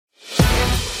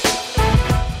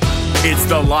It's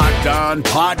the Locked On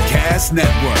Podcast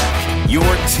Network, your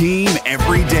team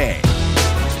every day.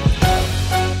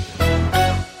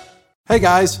 Hey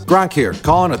guys, Gronk here,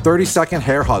 calling a 30-second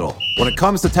hair huddle. When it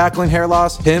comes to tackling hair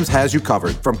loss, Hims has you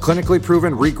covered. From clinically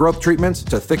proven regrowth treatments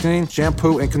to thickening,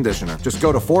 shampoo, and conditioner. Just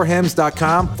go to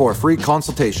 4hims.com for a free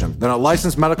consultation. Then a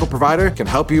licensed medical provider can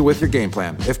help you with your game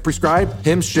plan. If prescribed,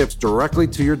 Hims ships directly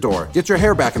to your door. Get your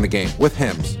hair back in the game with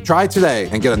Hims. Try today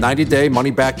and get a 90-day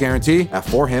money-back guarantee at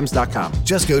 4hims.com.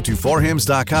 Just go to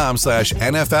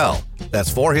 4hims.com/NFL.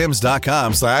 That's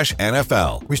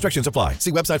 4hims.com/NFL. Restrictions apply.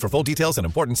 See website for full details and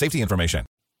important safety information.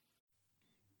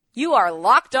 You are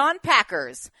Locked On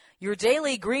Packers, your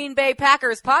daily Green Bay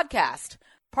Packers podcast,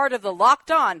 part of the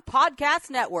Locked On Podcast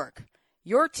Network,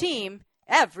 your team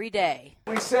every day.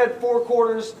 We said 4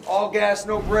 quarters, all gas,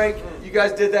 no break. You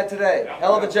guys did that today.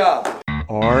 Hell of a job.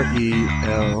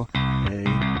 RELAX.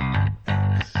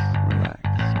 Relax.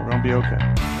 We're going to be okay.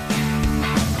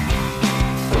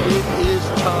 It is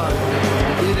time.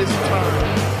 It is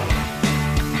time.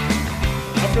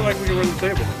 I feel like we can run the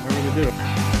table. I really do.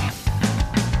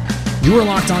 You are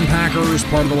Locked On Packers,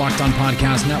 part of the Locked On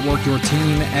Podcast Network, your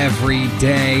team every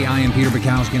day. I am Peter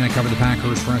Bukowski, and I cover the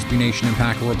Packers for SB Nation and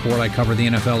Packer Report. I cover the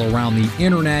NFL around the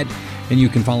internet, and you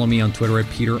can follow me on Twitter at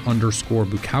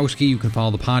Peter_Bukowski. You can follow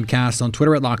the podcast on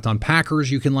Twitter at Locked On Packers.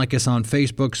 You can like us on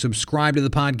Facebook, subscribe to the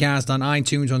podcast on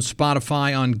iTunes, on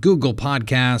Spotify, on Google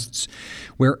Podcasts,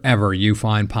 wherever you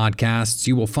find podcasts.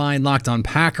 You will find Locked On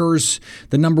Packers,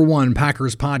 the #1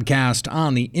 Packers podcast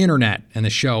on the internet, and the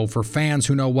show for fans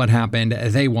who know what happened.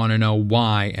 They want to know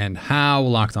why and how.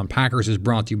 Locked On Packers is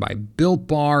brought to you by Built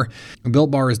Bar.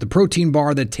 Built Bar is the protein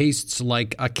bar that tastes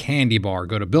like a candy bar.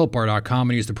 Go to BuiltBar.com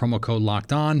and use the promo code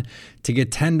Locked On to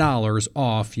get $10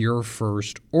 off your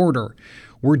first order.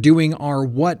 We're doing our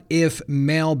What If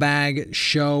mailbag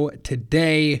show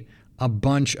today. A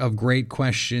bunch of great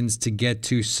questions to get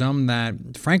to, some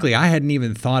that, frankly, I hadn't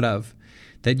even thought of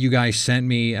that you guys sent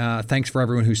me. Thanks for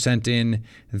everyone who sent in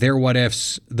their what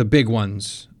ifs. The big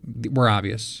ones were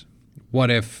obvious.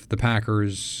 What if the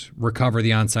Packers recover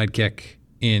the onside kick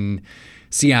in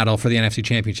Seattle for the NFC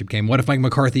Championship game? What if Mike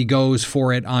McCarthy goes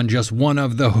for it on just one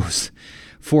of those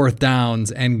 4th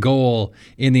downs and goal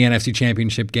in the NFC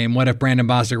Championship game? What if Brandon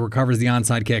Bostic recovers the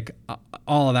onside kick?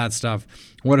 All of that stuff.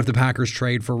 What if the Packers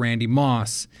trade for Randy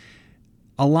Moss?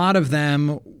 A lot of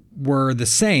them were the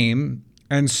same,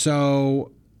 and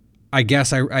so I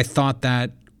guess I thought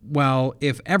that, well,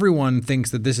 if everyone thinks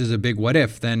that this is a big what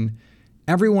if, then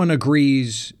everyone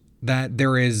agrees that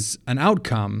there is an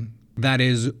outcome that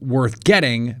is worth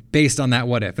getting based on that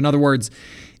what if. In other words,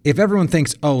 if everyone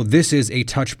thinks, oh, this is a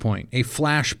touch point, a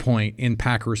flashpoint in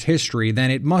Packers history, then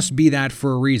it must be that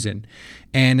for a reason.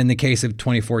 And in the case of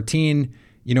 2014,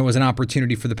 it was an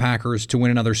opportunity for the Packers to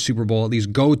win another Super Bowl, at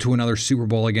least go to another Super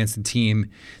Bowl against a team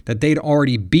that they'd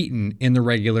already beaten in the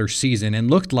regular season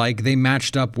and looked like they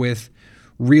matched up with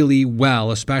really well,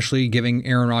 especially giving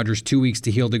Aaron Rodgers 2 weeks to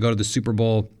heal to go to the Super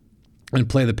Bowl and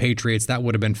play the Patriots. That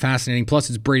would have been fascinating. Plus,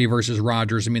 it's Brady versus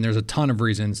Rodgers. I mean, there's a ton of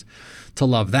reasons to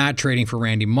love that. Trading for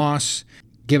Randy Moss,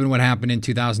 given what happened in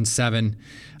 2007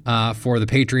 for the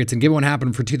Patriots, and given what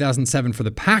happened for 2007 for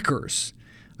the Packers,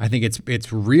 I think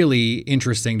it's really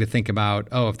interesting to think about,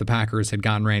 if the Packers had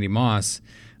gotten Randy Moss,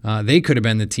 they could have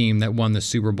been the team that won the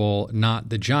Super Bowl, not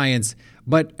the Giants.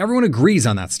 But everyone agrees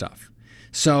on that stuff.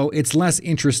 So it's less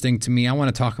interesting to me. I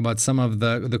want to talk about some of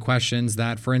the questions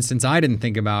that, for instance, I didn't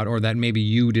think about or that maybe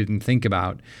you didn't think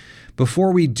about.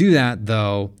 Before we do that,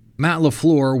 though, Matt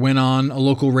LaFleur went on a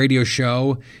local radio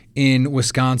show in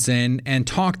Wisconsin and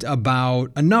talked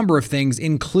about a number of things,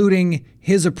 including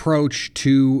his approach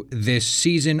to this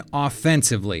season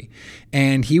offensively.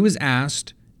 And he was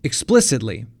asked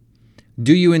explicitly,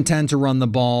 do you intend to run the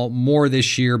ball more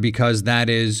this year? Because that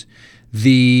is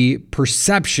the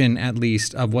perception, at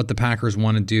least, of what the Packers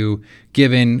want to do,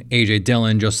 given A.J.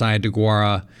 Dillon, Josiah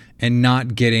DeGuara, and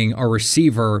not getting a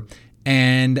receiver.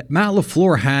 And Matt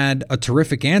LaFleur had a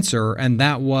terrific answer, and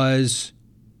that was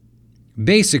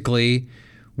basically,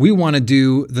 we want to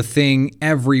do the thing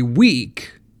every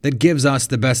week that gives us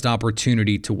the best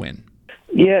opportunity to win.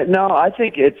 Yeah, no, I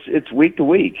think it's week to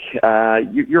week.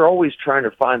 You're always trying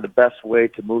to find the best way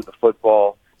to move the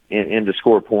football and to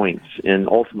score points and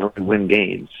ultimately win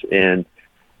games. And,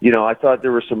 I thought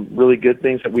there were some really good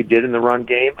things that we did in the run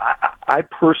game. I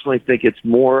personally think it's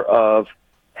more of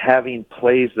having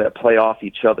plays that play off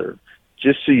each other,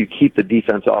 just so you keep the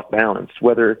defense off balance,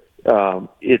 whether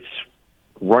it's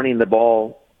running the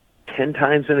ball 10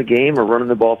 times in a game or running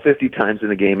the ball 50 times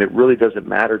in a game. It really doesn't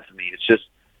matter to me. It's just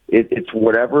it's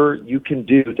whatever you can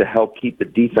do to help keep the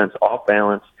defense off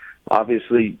balance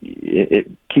obviously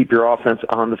keep your offense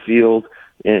on the field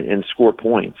and score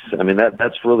points. I mean,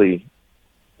 that's really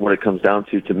what it comes down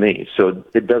to me. So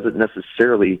it doesn't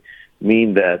necessarily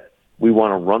mean that we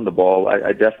want to run the ball.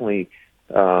 I definitely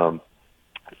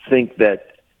think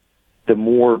that the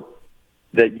more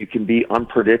that you can be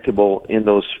unpredictable in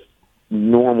those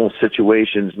normal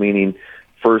situations, meaning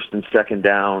first and second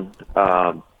down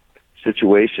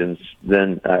situations,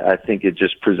 then I think it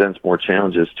just presents more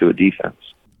challenges to a defense.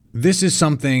 This is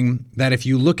something that if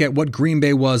you look at what Green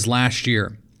Bay was last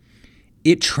year,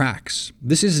 it tracks.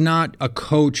 This is not a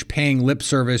coach paying lip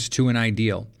service to an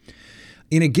ideal.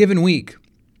 In a given week,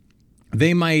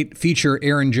 they might feature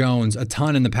Aaron Jones a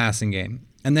ton in the passing game,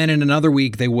 and then in another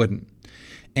week they wouldn't.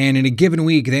 And in a given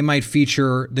week, they might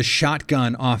feature the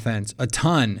shotgun offense a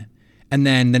ton, and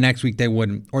then the next week they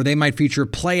wouldn't. Or they might feature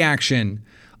play action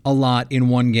a lot in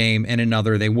one game, and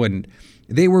another they wouldn't.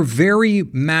 They were very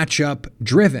matchup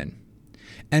driven.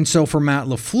 And so for Matt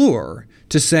LaFleur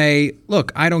to say,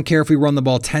 look, I don't care if we run the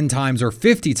ball 10 times or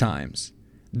 50 times,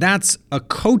 that's a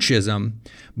coachism,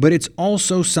 but it's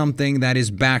also something that is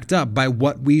backed up by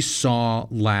what we saw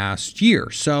last year.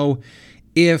 So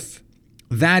if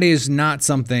that is not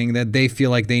something that they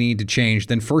feel like they need to change,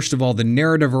 then first of all, the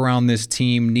narrative around this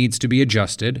team needs to be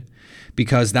adjusted,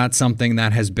 because that's something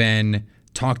that has been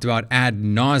talked about ad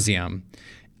nauseum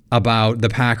about the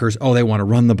Packers. Oh, they want to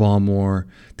run the ball more.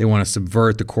 They want to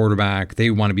subvert the quarterback. They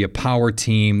want to be a power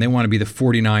team. They want to be the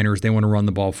 49ers. They want to run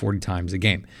the ball 40 times a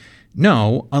game.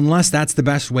 No, unless that's the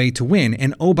best way to win.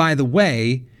 And oh, by the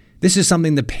way, this is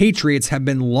something the Patriots have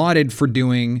been lauded for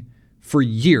doing for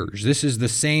years. This is the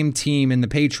same team in the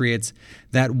Patriots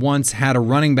that once had a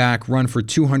running back run for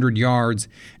 200 yards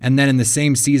and then in the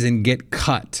same season get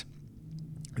cut.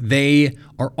 They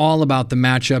are all about the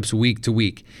matchups week to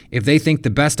week. If they think the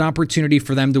best opportunity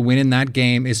for them to win in that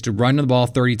game is to run the ball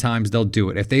 30 times, they'll do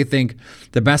it. If they think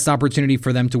the best opportunity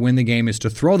for them to win the game is to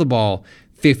throw the ball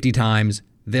 50 times,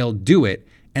 they'll do it.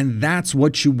 And that's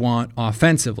what you want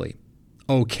offensively.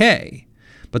 Okay,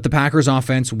 but the Packers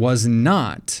offense was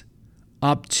not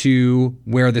up to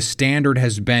where the standard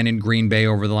has been in Green Bay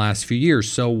over the last few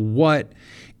years. So what,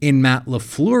 in Matt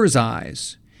LaFleur's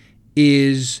eyes,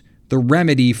 is the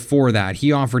remedy for that?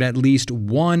 He offered at least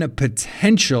one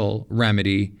potential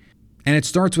remedy, and it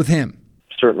starts with him.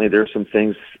 Certainly there's some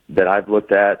things that I've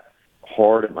looked at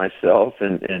hard at myself,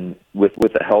 and with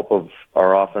the help of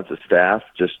our offensive staff,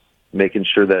 just making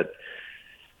sure that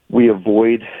we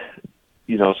avoid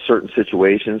certain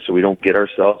situations so we don't get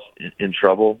ourselves in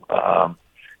trouble.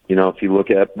 If you look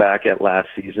back at last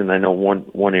season, I know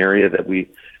one area that we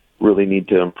really need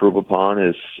to improve upon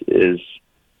is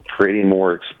creating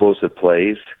more explosive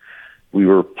plays. We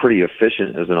were pretty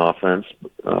efficient as an offense.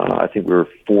 I think we were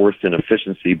fourth in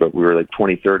efficiency, but we were like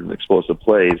 23rd in explosive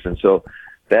plays. And so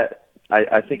that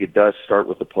I think it does start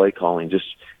with the play calling, just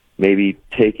maybe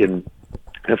taking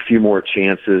a few more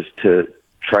chances to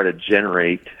try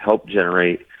to help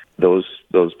generate those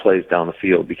plays down the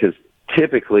field, because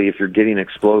typically if you're getting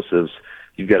explosives,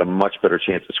 you've got a much better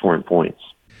chance of scoring points.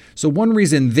 So one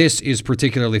reason this is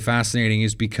particularly fascinating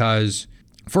is because,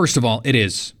 first of all, it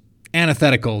is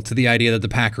antithetical to the idea that the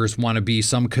Packers want to be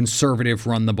some conservative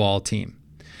run-the-ball team.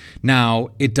 Now,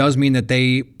 it does mean that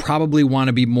they probably want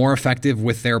to be more effective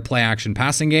with their play-action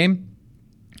passing game,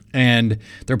 and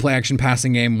their play-action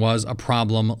passing game was a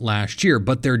problem last year,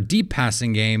 but their deep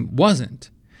passing game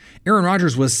wasn't. Aaron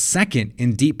Rodgers was second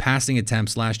in deep passing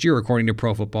attempts last year, according to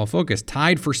Pro Football Focus,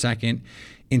 tied for second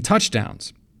in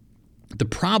touchdowns. The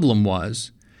problem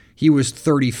was he was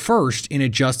 31st in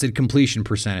adjusted completion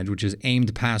percentage, which is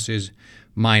aimed passes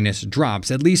minus drops,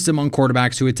 at least among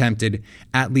quarterbacks who attempted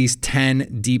at least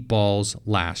 10 deep balls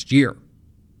last year.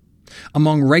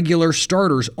 Among regular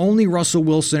starters, only Russell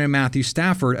Wilson and Matthew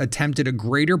Stafford attempted a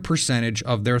greater percentage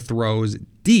of their throws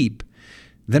deep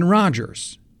than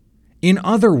Rodgers. In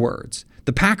other words,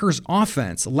 the Packers'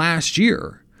 offense last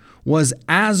year was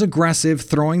as aggressive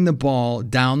throwing the ball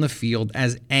down the field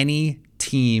as any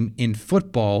team in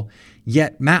football,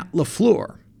 yet Matt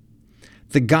LaFleur,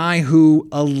 the guy who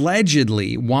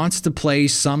allegedly wants to play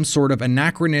some sort of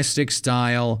anachronistic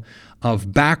style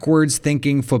of backwards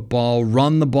thinking football,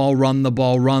 run the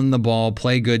ball,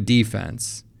 play good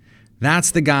defense.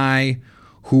 That's the guy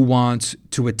who wants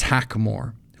to attack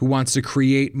more, who wants to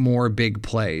create more big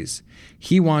plays.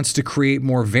 He wants to create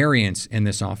more variance in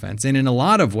this offense. And in a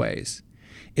lot of ways,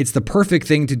 it's the perfect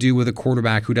thing to do with a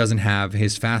quarterback who doesn't have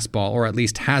his fastball, or at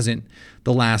least hasn't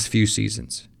the last few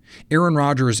seasons. Aaron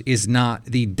Rodgers is not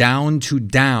the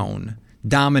down-to-down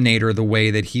dominator the way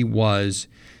that he was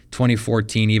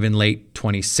 2014, even late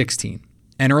 2016,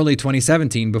 and early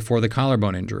 2017 before the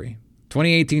collarbone injury.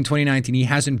 2018, 2019, he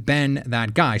hasn't been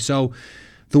that guy. So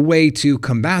the way to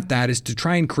combat that is to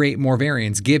try and create more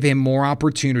variance, give him more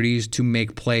opportunities to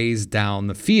make plays down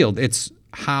the field. It's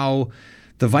how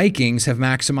the Vikings have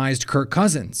maximized Kirk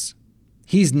Cousins.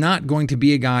 He's not going to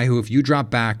be a guy who, if you drop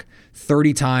back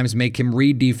 30 times, make him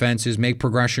read defenses, make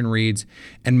progression reads,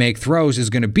 and make throws, is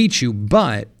going to beat you.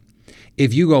 But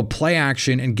if you go play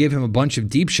action and give him a bunch of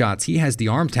deep shots, he has the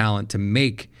arm talent to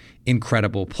make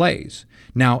incredible plays.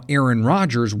 Now, Aaron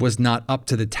Rodgers was not up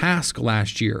to the task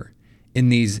last year in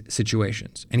these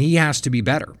situations, and he has to be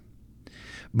better.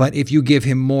 But if you give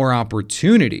him more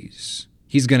opportunities,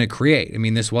 he's going to create. I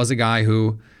mean, this was a guy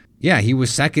who, he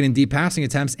was second in deep passing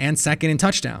attempts and second in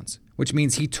touchdowns, which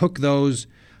means he took those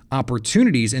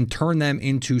opportunities and turned them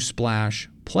into splash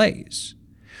plays.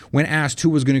 When asked who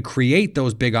was going to create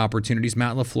those big opportunities,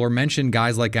 Matt LaFleur mentioned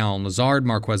guys like Allen Lazard,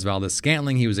 Marquez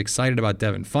Valdes-Scantling. He was excited about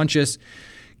Devin Funchess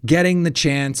getting the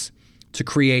chance to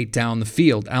create down the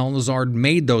field. Allen Lazard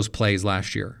made those plays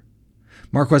last year.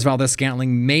 Marquez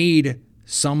Valdes-Scantling made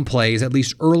some plays, at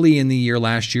least early in the year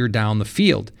last year, down the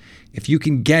field. If you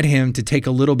can get him to take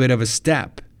a little bit of a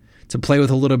step, to play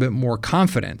with a little bit more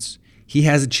confidence, he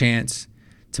has a chance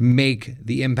to make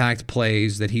the impact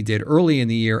plays that he did early in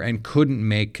the year and couldn't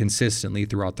make consistently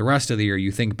throughout the rest of the year.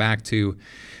 You think back to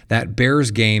that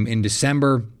Bears game in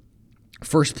December.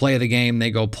 First play of the game,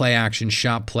 they go play action,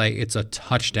 shot play. It's a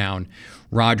touchdown.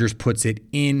 Rodgers puts it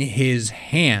in his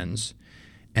hands,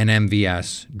 and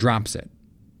MVS drops it.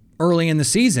 Early in the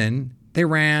season, they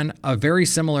ran a very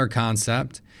similar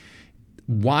concept,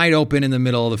 wide open in the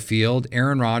middle of the field.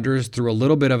 Aaron Rodgers threw a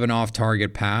little bit of an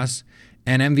off-target pass,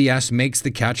 and MVS makes the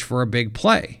catch for a big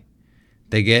play.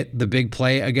 They get the big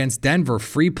play against Denver,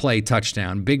 free play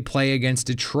touchdown. Big play against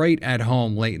Detroit at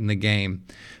home late in the game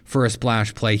for a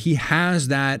splash play. He has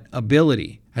that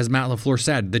ability, as Matt LaFleur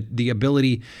said, the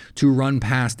ability to run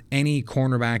past any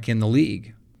cornerback in the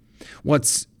league.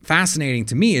 What's fascinating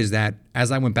to me is that as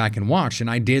I went back and watched,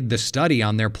 and I did the study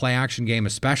on their play action game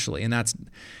especially, and that's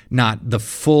not the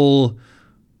full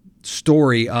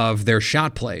story of their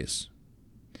shot plays,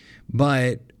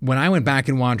 but when I went back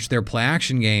and watched their play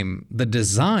action game, the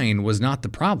design was not the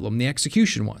problem. The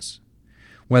execution was.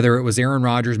 Whether it was Aaron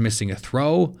Rodgers missing a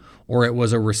throw, or it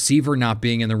was a receiver not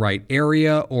being in the right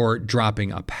area, or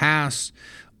dropping a pass,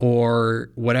 or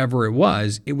whatever it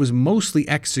was mostly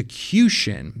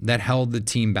execution that held the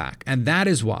team back. And that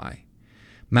is why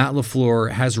Matt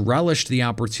LaFleur has relished the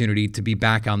opportunity to be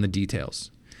back on the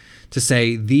details, to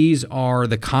say these are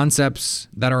the concepts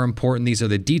that are important, these are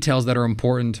the details that are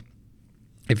important.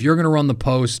 If you're going to run the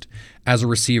post as a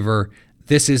receiver,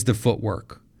 this is the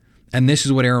footwork. And this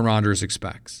is what Aaron Rodgers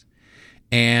expects.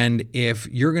 And if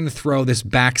you're going to throw this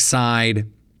backside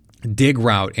dig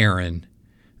route, Aaron,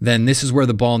 then this is where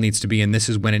the ball needs to be, and this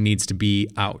is when it needs to be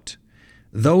out.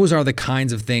 Those are the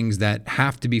kinds of things that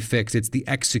have to be fixed. It's the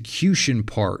execution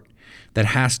part that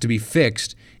has to be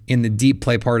fixed in the deep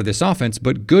play part of this offense.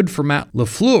 But good for Matt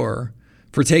LaFleur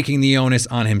for taking the onus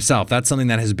on himself. That's something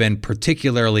that has been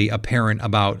particularly apparent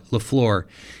about LaFleur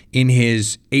in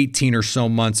his 18 or so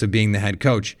months of being the head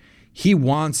coach. He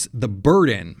wants the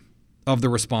burden of the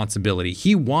responsibility.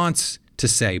 He wants to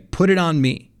say, put it on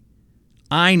me.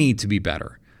 I need to be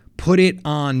better. Put it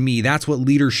on me. That's what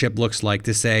leadership looks like,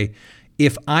 to say,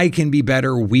 if I can be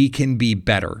better, we can be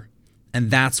better. And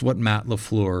that's what Matt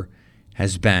LaFleur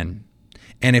has been.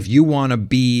 And if you want to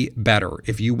be better,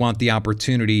 if you want the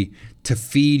opportunity to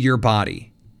feed your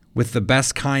body with the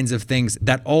best kinds of things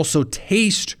that also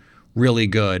taste really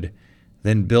good,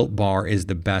 then Built Bar is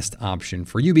the best option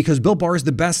for you, because Built Bar is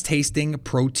the best tasting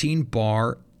protein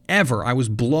bar ever. I was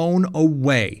blown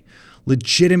away,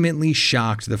 legitimately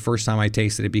shocked the first time I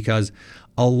tasted it, because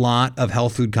a lot of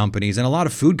health food companies and a lot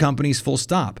of food companies, full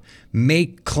stop,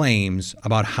 make claims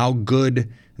about how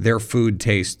good their food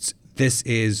tastes. This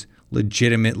is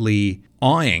legitimately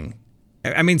awing.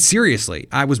 I mean, seriously,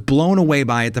 I was blown away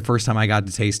by it the first time I got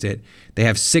to taste it. They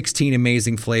have 16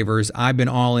 amazing flavors. I've been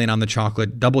all in on the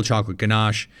chocolate, double chocolate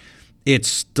ganache.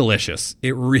 It's delicious.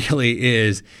 It really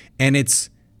is. And it's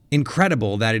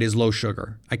incredible that it is low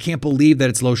sugar. I can't believe that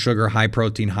it's low sugar, high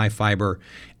protein, high fiber,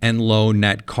 and low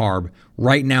net carb.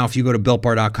 Right now, if you go to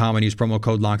BuiltBar.com and use promo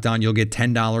code LOCKEDON, you'll get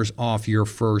 $10 off your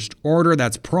first order.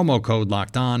 That's promo code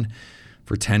LOCKEDON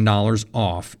for $10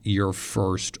 off your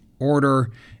first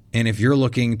order. And if you're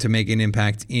looking to make an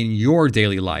impact in your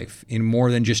daily life, in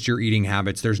more than just your eating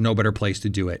habits, there's no better place to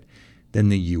do it than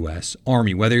the U.S.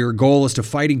 Army. Whether your goal is to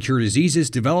fight and cure diseases,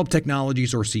 develop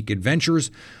technologies, or seek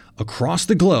adventures across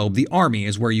the globe, the Army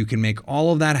is where you can make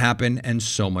all of that happen and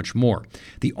so much more.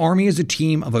 The Army is a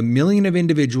team of 1 million of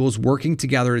individuals working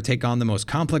together to take on the most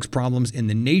complex problems in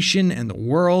the nation and the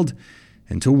world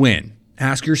and to win.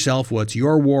 Ask yourself what's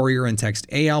your warrior and text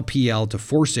ALPL to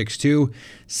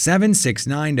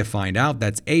 462-769 to find out.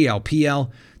 That's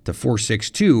ALPL to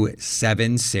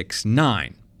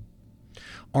 462-769.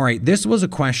 All right, this was a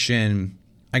question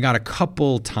I got a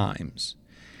couple times.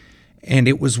 And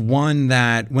it was one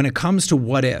that, when it comes to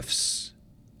what ifs,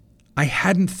 I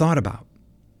hadn't thought about.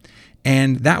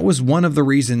 And that was one of the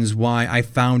reasons why I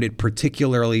found it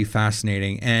particularly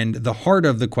fascinating. And the heart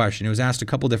of the question, it was asked a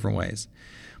couple different ways,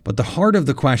 but the heart of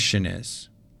the question is,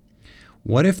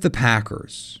 what if the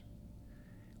Packers,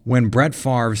 when Brett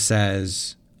Favre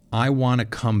says, I want to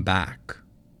come back,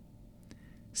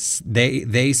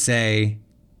 they say,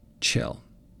 chill.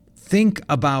 Think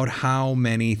about how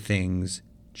many things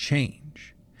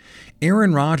change.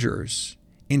 Aaron Rodgers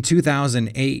in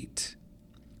 2008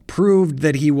 proved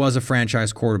that he was a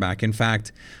franchise quarterback. In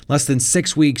fact, less than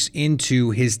 6 weeks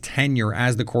into his tenure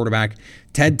as the quarterback,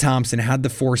 Ted Thompson had the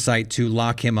foresight to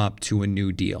lock him up to a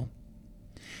new deal.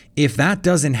 If that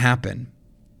doesn't happen,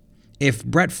 if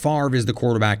Brett Favre is the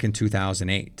quarterback in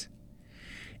 2008,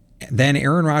 then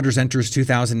Aaron Rodgers enters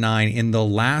 2009 in the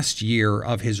last year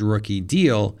of his rookie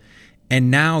deal, and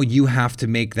now you have to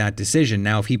make that decision.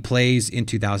 Now, if he plays in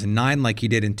 2009 like he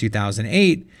did in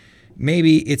 2008,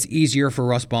 maybe it's easier for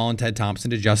Russ Ball and Ted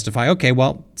Thompson to justify, okay,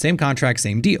 well, same contract,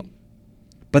 same deal.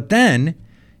 But then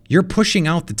you're pushing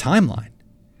out the timeline,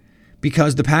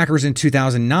 because the Packers in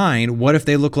 2009, what if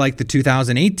they look like the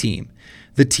 2008 team,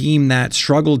 the team that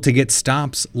struggled to get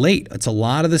stops late? It's a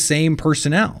lot of the same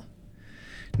personnel.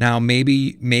 Now,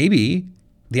 maybe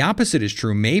the opposite is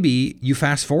true. Maybe you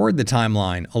fast forward the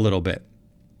timeline a little bit.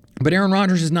 But Aaron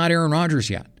Rodgers is not Aaron Rodgers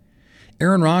yet.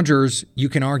 Aaron Rodgers, you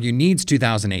can argue, needs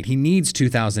 2008. He needs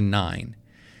 2009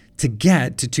 to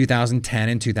get to 2010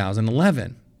 and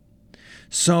 2011.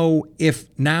 So if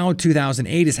now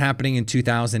 2008 is happening in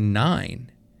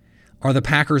 2009, are the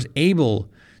Packers able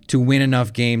to win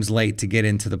enough games late to get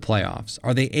into the playoffs?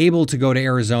 Are they able to go to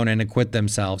Arizona and acquit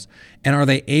themselves? And are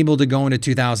they able to go into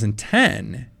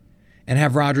 2010 and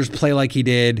have Rodgers play like he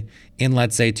did in,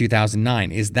 let's say,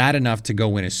 2009? Is that enough to go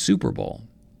win a Super Bowl?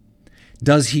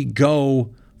 Does he go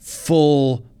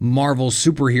full Marvel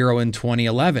superhero in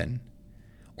 2011?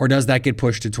 Or does that get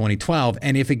pushed to 2012?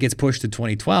 And if it gets pushed to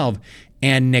 2012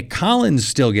 and Nick Collins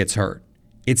still gets hurt,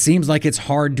 it seems like it's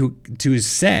hard to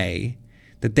say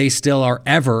that they still are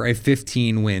ever a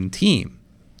 15-win team.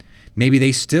 Maybe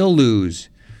they still lose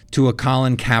to a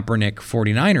Colin Kaepernick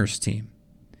 49ers team.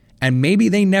 And maybe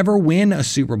they never win a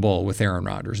Super Bowl with Aaron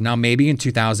Rodgers. Now, maybe in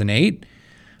 2008,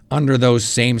 under those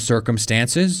same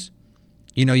circumstances,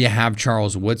 you have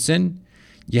Charles Woodson,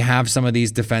 you have some of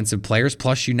these defensive players,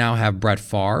 plus you now have Brett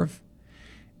Favre.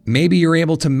 Maybe you're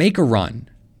able to make a run.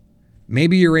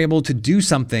 Maybe you're able to do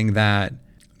something that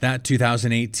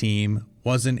 2008 team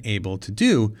wasn't able to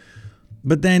do.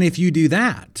 But then if you do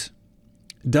that,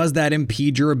 does that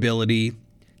impede your ability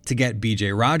to get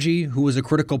B.J. Raji, who was a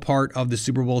critical part of the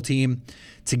Super Bowl team,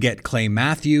 to get Clay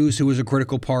Matthews, who was a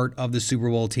critical part of the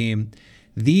Super Bowl team?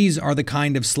 These are the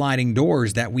kind of sliding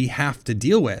doors that we have to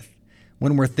deal with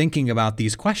when we're thinking about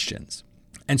these questions.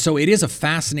 And so it is a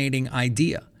fascinating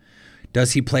idea.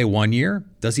 Does he play 1 year?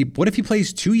 What if he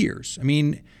plays 2 years? I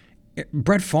mean,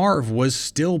 Brett Favre was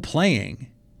still playing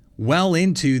well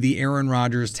into the Aaron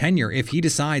Rodgers tenure. If he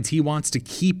decides he wants to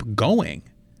keep going,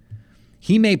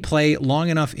 he may play long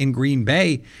enough in Green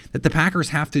Bay that the Packers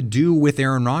have to do with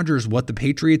Aaron Rodgers what the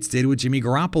Patriots did with Jimmy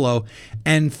Garoppolo,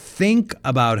 and think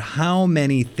about how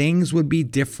many things would be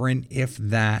different if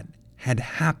that had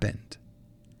happened.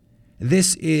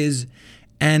 This is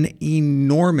an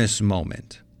enormous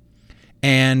moment.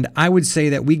 And I would say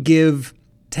that we give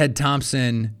Ted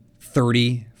Thompson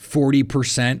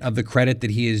 40% of the credit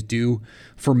that he is due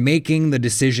for making the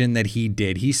decision that he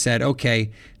did. He said, okay,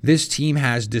 this team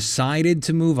has decided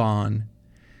to move on.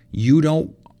 You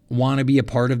don't want to be a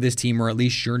part of this team, or at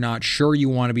least you're not sure you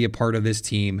want to be a part of this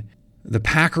team. The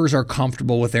Packers are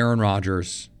comfortable with Aaron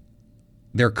Rodgers.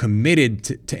 They're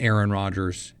committed to Aaron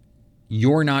Rodgers.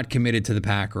 You're not committed to the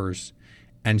Packers,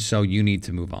 and so you need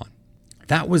to move on.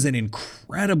 That was an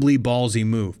incredibly ballsy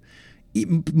move.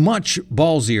 Much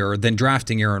ballsier than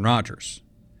drafting Aaron Rodgers.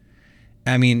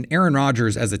 I mean, Aaron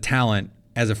Rodgers as a talent,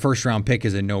 as a first-round pick,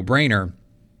 is a no-brainer.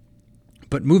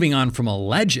 But moving on from a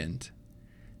legend,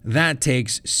 that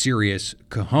takes serious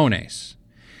cojones.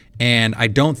 And I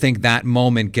don't think that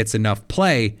moment gets enough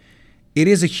play It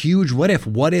is a huge what if.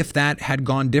 What if that had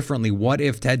gone differently? What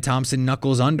if Ted Thompson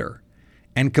knuckles under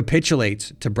and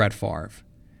capitulates to Brett Favre?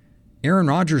 Aaron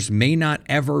Rodgers may not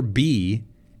ever be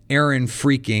Aaron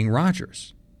freaking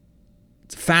Rodgers.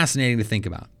 It's fascinating to think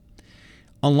about.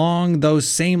 Along those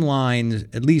same lines,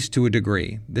 at least to a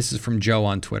degree, this is from Joe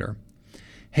on Twitter.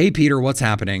 Hey, Peter, what's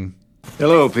happening?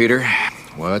 Hello, Peter.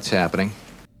 What's happening?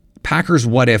 Packers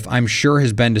what if, I'm sure,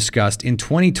 has been discussed. In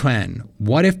 2010,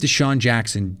 what if Deshaun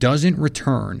Jackson doesn't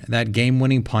return that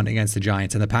game-winning punt against the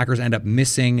Giants and the Packers end up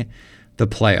missing the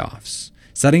playoffs?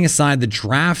 Setting aside the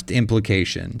draft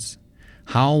implications,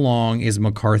 how long is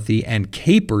McCarthy and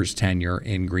Capers' tenure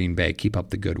in Green Bay? Keep up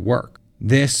the good work.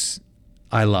 This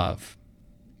I love.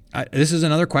 This is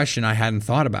another question I hadn't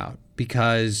thought about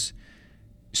because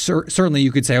certainly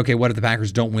you could say, okay, what if the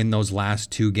Packers don't win those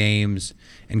last 2 games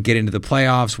and get into the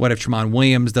playoffs? What if Tramon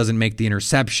Williams doesn't make the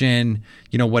interception?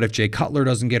 What if Jay Cutler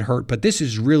doesn't get hurt? But this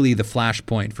is really the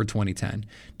flashpoint for 2010.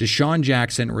 Deshaun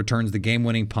Jackson returns the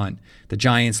game-winning punt. The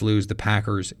Giants lose. The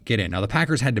Packers get in. Now, the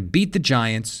Packers had to beat the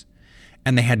Giants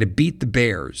and they had to beat the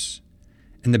Bears.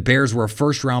 And the Bears were a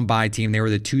first-round bye team. They were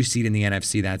the 2 seed in the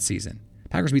NFC that season.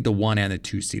 Packers beat the 1 and the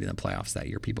 2 seed in the playoffs that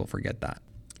year. People forget that.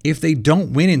 If they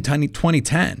don't win in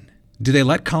 2010, do they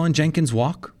let Colin Jenkins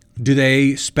walk? Do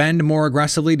they spend more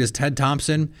aggressively? Does Ted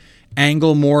Thompson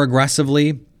angle more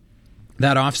aggressively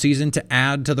that offseason to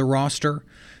add to the roster,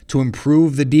 to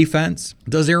improve the defense?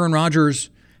 Does Aaron Rodgers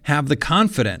have the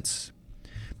confidence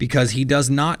because he does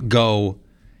not go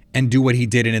and do what he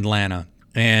did in Atlanta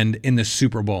and in the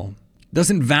Super Bowl?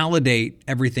 Doesn't validate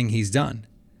everything he's done.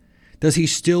 Does he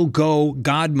still go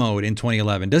God mode in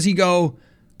 2011? Does he go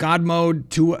God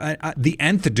mode to the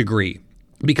nth degree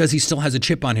because he still has a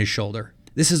chip on his shoulder?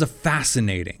 This is a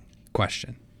fascinating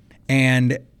question.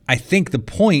 And I think the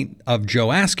point of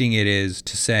Joe asking it is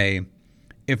to say,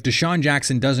 if Deshaun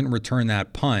Jackson doesn't return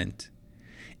that punt,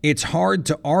 it's hard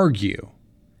to argue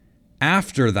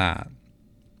after that,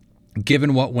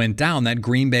 given what went down, that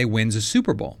Green Bay wins a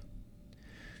Super Bowl.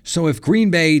 So if Green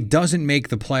Bay doesn't make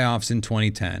the playoffs in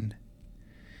 2010,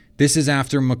 this is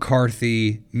after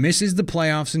McCarthy misses the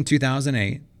playoffs in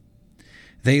 2008.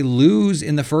 They lose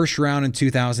in the first round in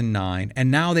 2009,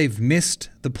 and now they've missed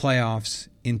the playoffs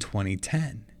in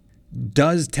 2010.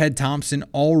 Does Ted Thompson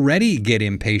already get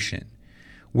impatient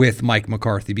with Mike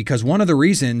McCarthy? Because one of the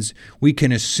reasons we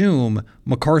can assume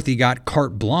McCarthy got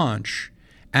carte blanche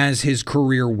as his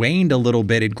career waned a little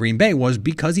bit at Green Bay was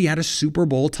because he had a Super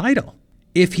Bowl title.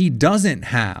 If he doesn't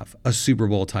have a Super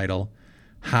Bowl title,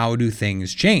 how do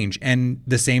things change? And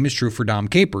the same is true for Dom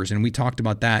Capers. And we talked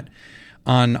about that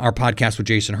on our podcast with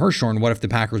Jason Hirschhorn. What if the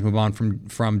Packers move on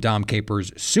from Dom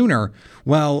Capers sooner?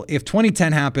 Well, if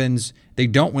 2010 happens, they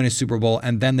don't win a Super Bowl,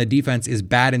 and then the defense is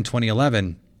bad in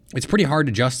 2011, it's pretty hard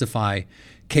to justify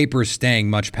Capers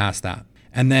staying much past that.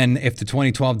 And then if the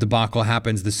 2012 debacle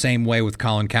happens the same way with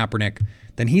Colin Kaepernick,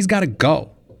 then he's got to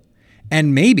go.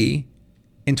 And maybe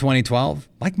in 2012,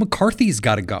 Mike McCarthy's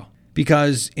got to go.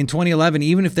 Because in 2011,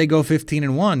 even if they go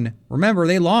 15-1, remember,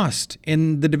 they lost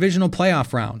in the divisional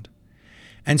playoff round.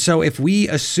 And so if we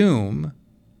assume,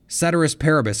 ceteris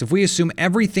paribus, if we assume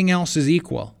everything else is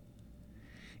equal,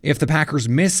 if the Packers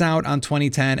miss out on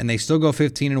 2010 and they still go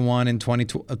 15-1 in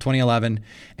 2011,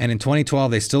 and in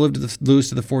 2012 they still lose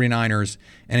to the 49ers,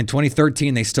 and in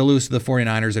 2013 they still lose to the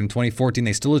 49ers, and in 2014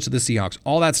 they still lose to the Seahawks,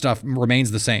 all that stuff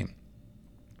remains the same.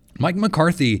 Mike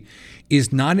McCarthy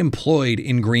is not employed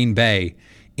in Green Bay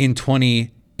in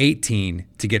 2018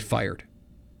 to get fired.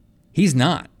 He's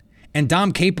not. And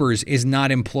Dom Capers is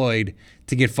not employed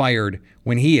to get fired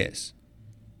when he is.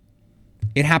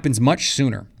 It happens much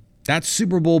sooner. That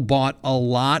Super Bowl bought a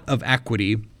lot of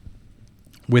equity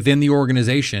within the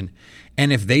organization.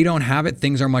 And if they don't have it,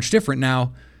 things are much different.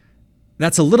 Now,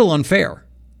 that's a little unfair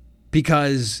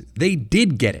because they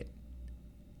did get it.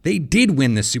 They did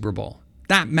win the Super Bowl.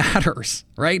 That matters,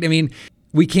 right? I mean,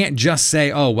 we can't just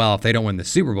say, oh, well, if they don't win the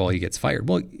Super Bowl, he gets fired.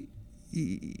 Well,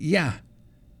 yeah.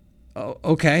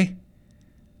 Okay.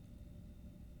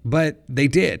 But they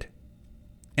did.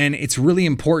 And it's really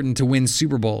important to win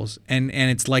Super Bowls. And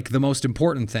it's like the most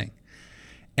important thing.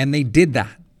 And they did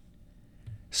that.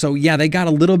 So, yeah, they got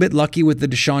a little bit lucky with the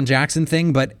Deshaun Jackson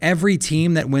thing, but every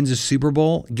team that wins a Super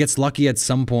Bowl gets lucky at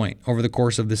some point over the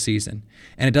course of the season.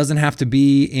 And it doesn't have to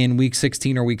be in Week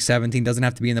 16 or Week 17, doesn't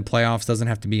have to be in the playoffs, doesn't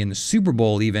have to be in the Super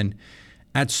Bowl even.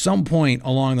 At some point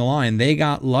along the line, they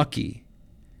got lucky,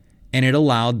 and it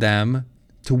allowed them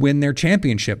to win their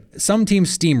championship. Some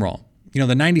teams steamroll.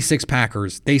 The 96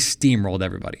 Packers, they steamrolled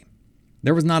everybody.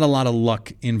 There was not a lot of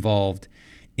luck involved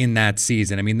in that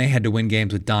season. I mean, they had to win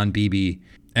games with Don Beebe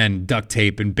and duct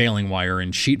tape and baling wire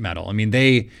and sheet metal. I mean,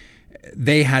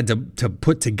 they had to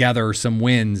put together some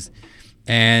wins.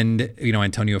 And,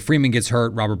 Antonio Freeman gets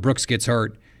hurt, Robert Brooks gets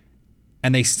hurt,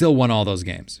 and they still won all those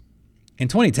games. In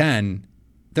 2010,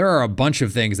 there are a bunch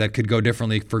of things that could go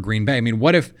differently for Green Bay. I mean,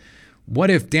 what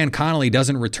if Dan Connolly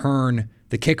doesn't return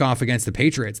the kickoff against the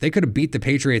Patriots? They could have beat the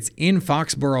Patriots in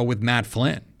Foxborough with Matt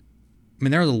Flynn. I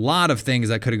mean, there's a lot of things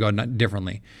that could have gone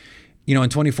differently. In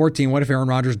 2014, what if Aaron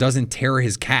Rodgers doesn't tear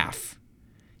his calf?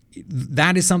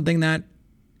 That is something that,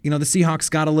 the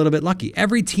Seahawks got a little bit lucky.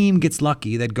 Every team gets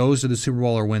lucky that goes to the Super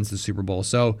Bowl or wins the Super Bowl.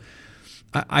 So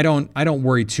I don't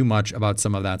worry too much about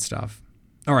some of that stuff.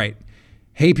 All right.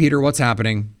 Hey, Peter, what's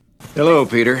happening? Hello,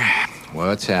 Peter.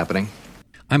 What's happening?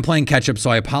 I'm playing catch up, so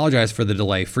I apologize for the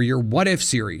delay. For your What If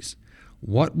series,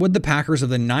 what would the Packers of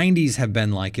the 90s have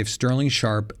been like if Sterling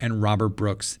Sharpe and Robert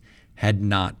Brooks had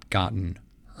not gotten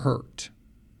hurt?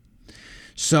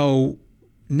 So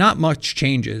not much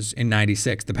changes in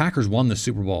 96. The Packers won the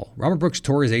Super Bowl. Robert Brooks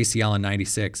tore his ACL in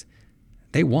 96.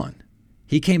 They won.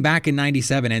 He came back in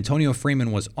 97. Antonio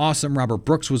Freeman was awesome. Robert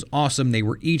Brooks was awesome. They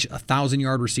were each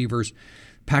 1,000-yard receivers.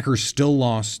 Packers still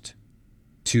lost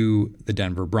to the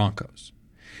Denver Broncos.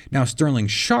 Now, Sterling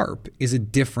Sharpe is a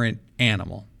different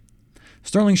animal.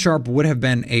 Sterling Sharpe would have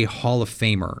been a Hall of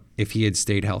Famer if he had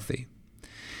stayed healthy.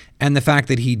 And the fact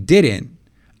that he didn't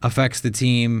affects the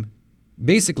team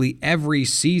basically every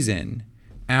season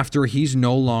after he's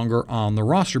no longer on the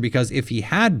roster, because if he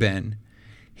had been,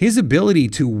 his ability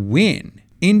to win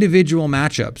individual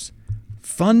matchups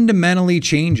fundamentally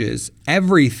changes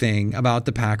everything about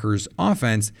the Packers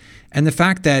offense. And the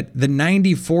fact that the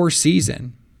 94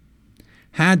 season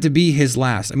had to be his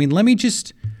last. I mean, let's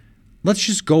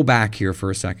just go back here for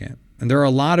a second. And there are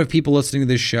a lot of people listening to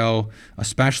this show,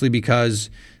 especially because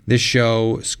this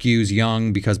show skews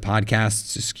young, because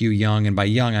podcasts skew young. And by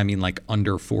young, I mean like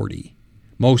under 40.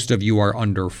 Most of you are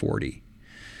under 40.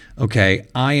 Okay,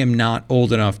 I am not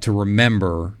old enough to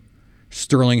remember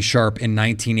Sterling Sharpe in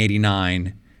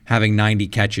 1989 having 90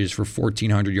 catches for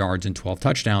 1,400 yards and 12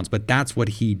 touchdowns, but that's what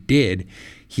he did.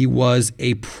 He was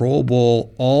a Pro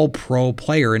Bowl All-Pro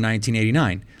player in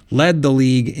 1989, led the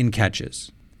league in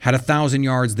catches, had 1,000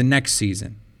 yards the next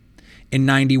season. In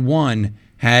 91,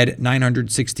 had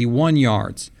 961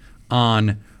 yards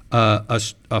on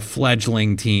a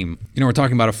fledgling team. We're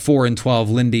talking about a 4-12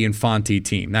 Lindy and Fonte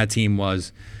team. That team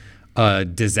was a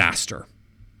disaster.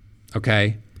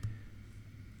 Okay?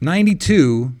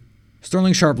 92,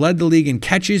 Sterling Sharpe led the league in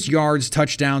catches, yards,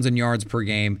 touchdowns, and yards per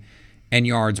game, and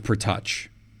yards per touch.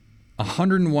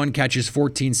 101 catches,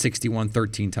 1461,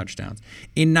 13 touchdowns.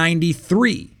 In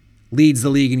 93, leads the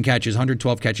league in catches,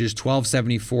 112 catches,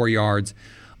 1274 yards,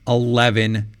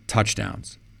 11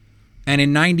 touchdowns. And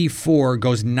in 94,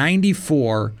 goes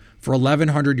 94 for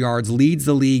 1,100 yards, leads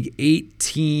the league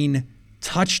 18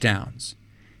 touchdowns.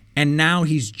 And now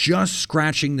he's just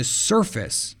scratching the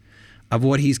surface of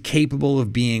what he's capable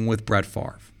of being with Brett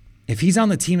Favre. If he's on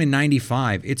the team in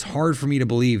 95, it's hard for me to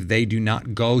believe they do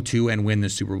not go to and win the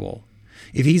Super Bowl.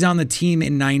 If he's on the team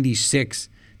in 96,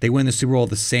 they win the Super Bowl,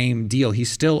 the same deal. He's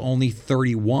still only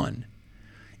 31.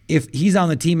 If he's on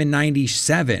the team in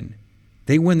 97,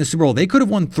 they win the Super Bowl. They could have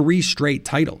won 3 straight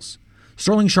titles.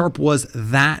 Sterling Sharpe was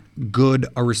that good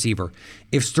a receiver.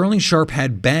 If Sterling Sharpe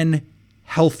had been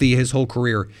healthy his whole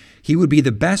career, he would be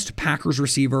the best Packers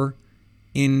receiver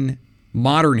in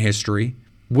modern history,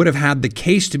 would have had the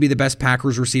case to be the best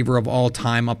Packers receiver of all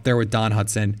time up there with Don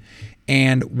Hudson,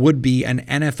 and would be an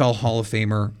NFL Hall of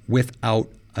Famer without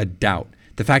a doubt.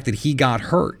 The fact that he got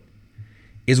hurt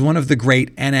is one of the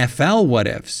great NFL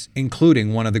what-ifs,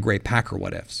 including one of the great Packer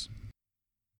what-ifs.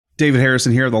 David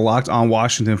Harrison here, the Locked On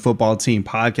Washington Football Team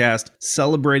podcast,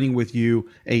 celebrating with you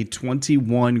a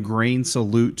 21-grain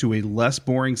salute to a less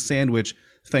boring sandwich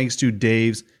thanks to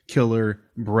Dave's Killer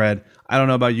Bread. I don't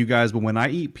know about you guys, but when I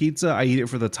eat pizza, I eat it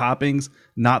for the toppings,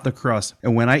 not the crust.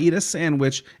 And when I eat a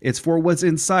sandwich, it's for what's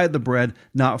inside the bread,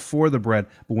 not for the bread.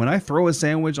 But when I throw a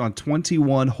sandwich on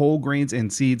 21 whole grains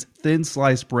and seeds, thin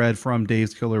sliced bread from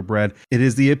Dave's Killer Bread, it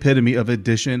is the epitome of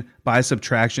addition by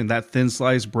subtraction. That thin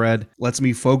sliced bread lets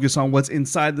me focus on what's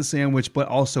inside the sandwich, but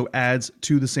also adds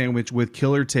to the sandwich with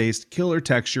killer taste, killer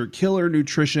texture, killer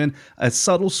nutrition, a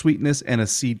subtle sweetness, and a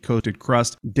seed-coated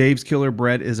crust. Dave's Killer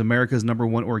Bread is America's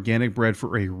 #1 organic bread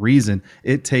for a reason.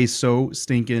 It tastes so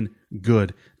stinking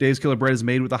good. Dave's Killer Bread is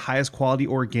made with the highest quality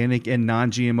organic and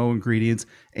non-GMO ingredients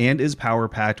and is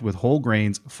power-packed with whole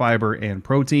grains, fiber, and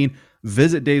protein.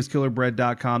 Visit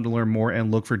daveskillerbread.com to learn more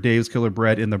and look for Dave's Killer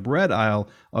Bread in the bread aisle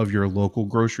of your local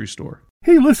grocery store.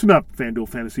 Hey, listen up, FanDuel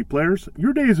Fantasy players.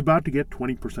 Your day is about to get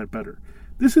 20% better.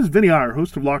 This is Vinny Iyer,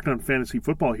 host of Locked On Fantasy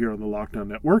Football here on the Locked On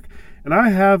Network, and I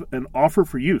have an offer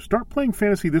for you. Start playing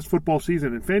fantasy this football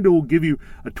season, and FanDuel will give you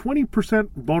a 20%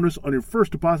 bonus on your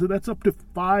first deposit. That's up to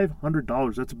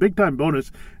 $500. That's a big-time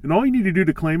bonus, and all you need to do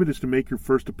to claim it is to make your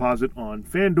first deposit on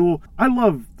FanDuel. I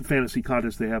love the fantasy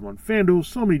contests they have on FanDuel.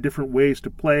 So many different ways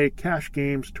to play, cash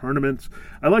games, tournaments.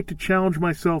 I like to challenge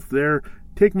myself there.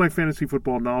 Take my fantasy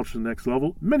football knowledge to the next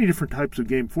level. Many different types of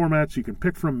game formats you can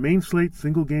pick from: main slate,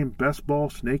 single game, best ball,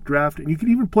 snake draft, and you can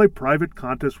even play private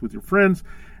contests with your friends.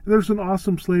 And there's an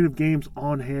awesome slate of games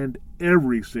on hand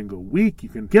every single week. You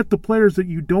can get the players that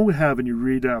you don't have in your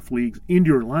redraft leagues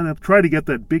into your lineup. Try to get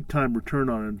that big-time return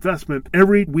on investment.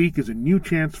 Every week is a new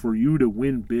chance for you to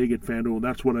win big at FanDuel, and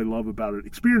that's what I love about it.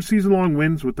 Experience season-long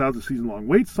wins without the season-long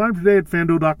waits. Sign up today at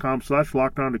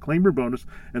FanDuel.com/LockedOn to claim your bonus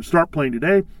and start playing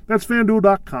today. That's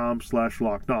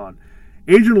FanDuel.com/LockedOn.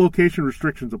 Age and location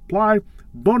restrictions apply.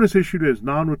 Bonus issued as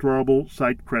non-withdrawable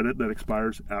site credit that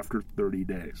expires after 30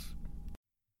 days.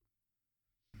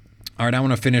 All right, I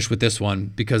want to finish with this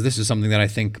one because this is something that I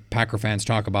think Packer fans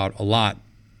talk about a lot.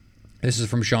 This is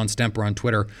from Sean Stemper on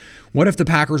Twitter. What if the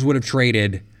Packers would have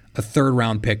traded a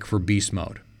third-round pick for beast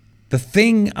mode? The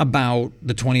thing about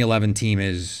the 2011 team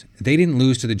is they didn't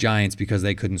lose to the Giants because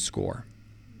they couldn't score.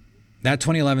 That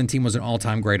 2011 team was an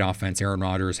all-time great offense. Aaron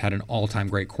Rodgers had an all-time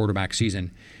great quarterback season.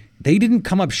 They didn't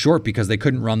come up short because they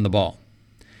couldn't run the ball.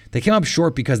 They came up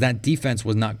short because that defense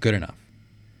was not good enough.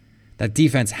 That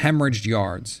defense hemorrhaged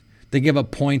yards. They give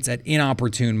up points at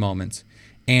inopportune moments,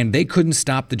 and they couldn't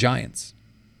stop the Giants.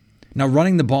 Now,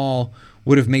 running the ball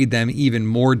would have made them even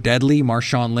more deadly.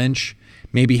 Marshawn Lynch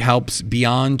maybe helps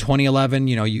beyond 2011.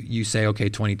 You say, okay,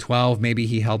 2012, maybe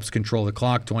he helps control the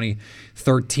clock.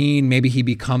 2013, maybe he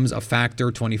becomes a factor.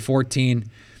 2014,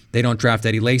 they don't draft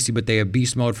Eddie Lacy, but they have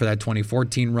beast mode for that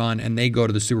 2014 run, and they go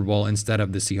to the Super Bowl instead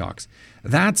of the Seahawks.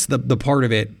 That's the part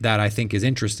of it that I think is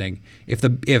interesting. If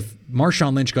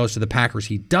Marshawn Lynch goes to the Packers,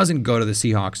 he doesn't go to the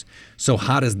Seahawks. So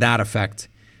how does that affect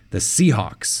the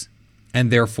Seahawks? And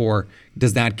therefore,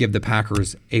 does that give the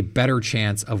Packers a better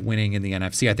chance of winning in the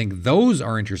NFC? I think those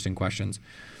are interesting questions.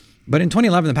 But in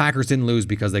 2011, the Packers didn't lose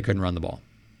because they couldn't run the ball.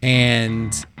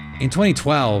 And in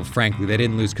 2012, frankly, they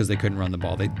didn't lose because they couldn't run the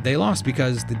ball. They lost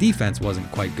because the defense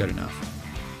wasn't quite good enough.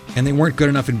 And they weren't good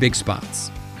enough in big spots.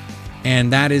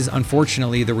 And that is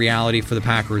unfortunately the reality for the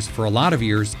Packers for a lot of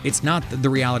years. It's not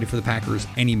the reality for the Packers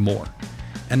anymore.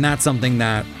 And that's something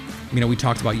that, we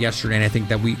talked about yesterday, and I think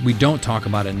that we don't talk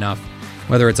about enough,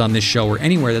 whether it's on this show or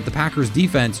anywhere, that the Packers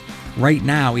defense right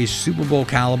now is Super Bowl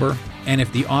caliber. And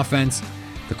if the offense,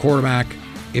 the quarterback,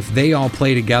 if they all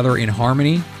play together in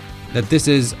harmony, that this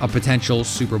is a potential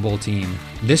Super Bowl team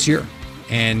this year.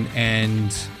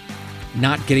 And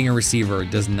not getting a receiver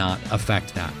does not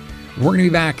affect that. We're going to be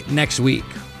back next week.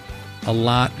 A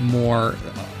lot more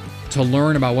to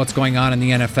learn about what's going on in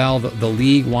the NFL. The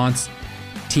league wants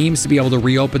teams to be able to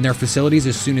reopen their facilities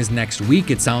as soon as next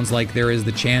week. It sounds like there is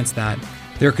the chance that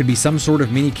there could be some sort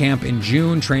of mini camp in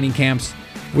June. Training camps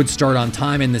would start on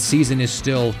time, and the season is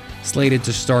still slated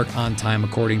to start on time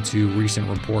according to recent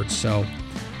reports. So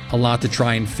a lot to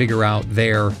try and figure out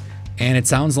there. And it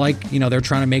sounds like, they're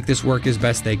trying to make this work as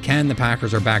best they can. The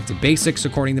Packers are back to basics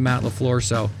according to Matt LaFleur.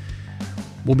 So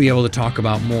we'll be able to talk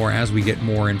about more as we get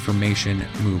more information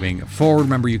moving forward.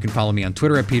 Remember, you can follow me on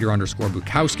Twitter at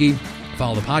Peter_Bukowski.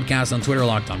 Follow the podcast on Twitter,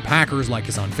 Locked On Packers. Like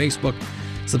us on Facebook.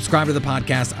 Subscribe to the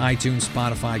podcast, iTunes,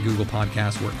 Spotify, Google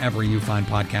Podcasts. Wherever you find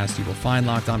podcasts, you will find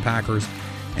Locked On Packers.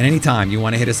 And anytime you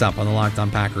want to hit us up on the Locked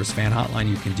On Packers fan hotline,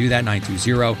 you can do that,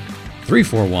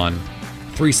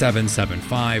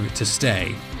 920-341-3775, to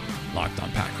stay Locked On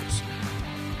Packers.